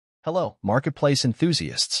Hello, marketplace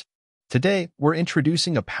enthusiasts. Today, we're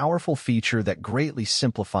introducing a powerful feature that greatly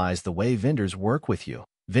simplifies the way vendors work with you.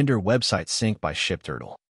 Vendor Website Sync by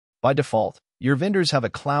Shipturtle. By default, your vendors have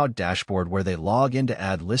a cloud dashboard where they log in to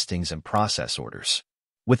add listings and process orders.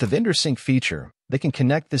 With the Vendor Sync feature, they can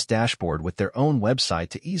connect this dashboard with their own website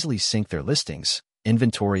to easily sync their listings,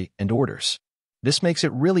 inventory, and orders. This makes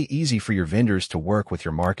it really easy for your vendors to work with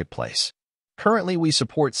your marketplace. Currently, we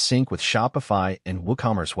support sync with Shopify and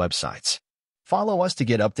WooCommerce websites. Follow us to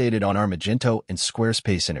get updated on our Magento and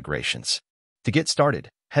Squarespace integrations. To get started,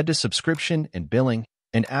 head to Subscription and Billing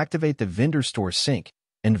and activate the Vendor Store Sync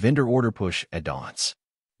and Vendor Order Push add-ons.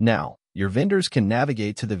 Now, your vendors can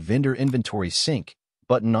navigate to the Vendor Inventory Sync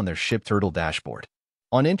button on their Shipturtle dashboard.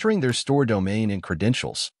 On entering their store domain and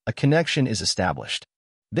credentials, a connection is established.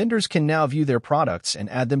 Vendors can now view their products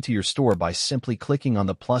and add them to your store by simply clicking on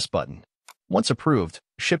the plus button. Once approved,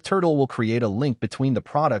 Shipturtle will create a link between the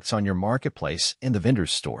products on your marketplace and the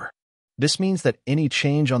vendor's store. This means that any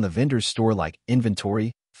change on the vendor's store like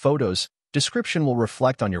inventory, photos, description will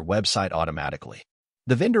reflect on your website automatically.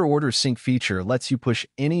 The Vendor Order Sync feature lets you push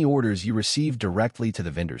any orders you receive directly to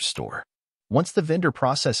the vendor's store. Once the vendor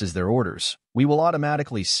processes their orders, we will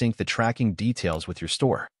automatically sync the tracking details with your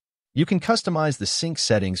store. You can customize the sync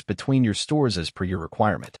settings between your stores as per your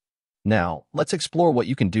requirement. Now, let's explore what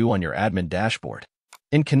you can do on your admin dashboard.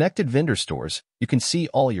 In Connected Vendor Stores, you can see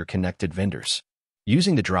all your connected vendors.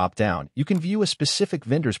 Using the drop-down, you can view a specific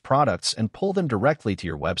vendor's products and pull them directly to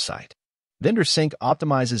your website. Vendor Sync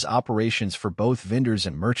optimizes operations for both vendors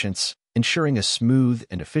and merchants, ensuring a smooth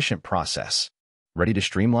and efficient process. Ready to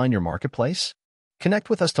streamline your marketplace? Connect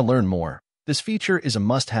with us to learn more. This feature is a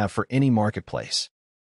must-have for any marketplace.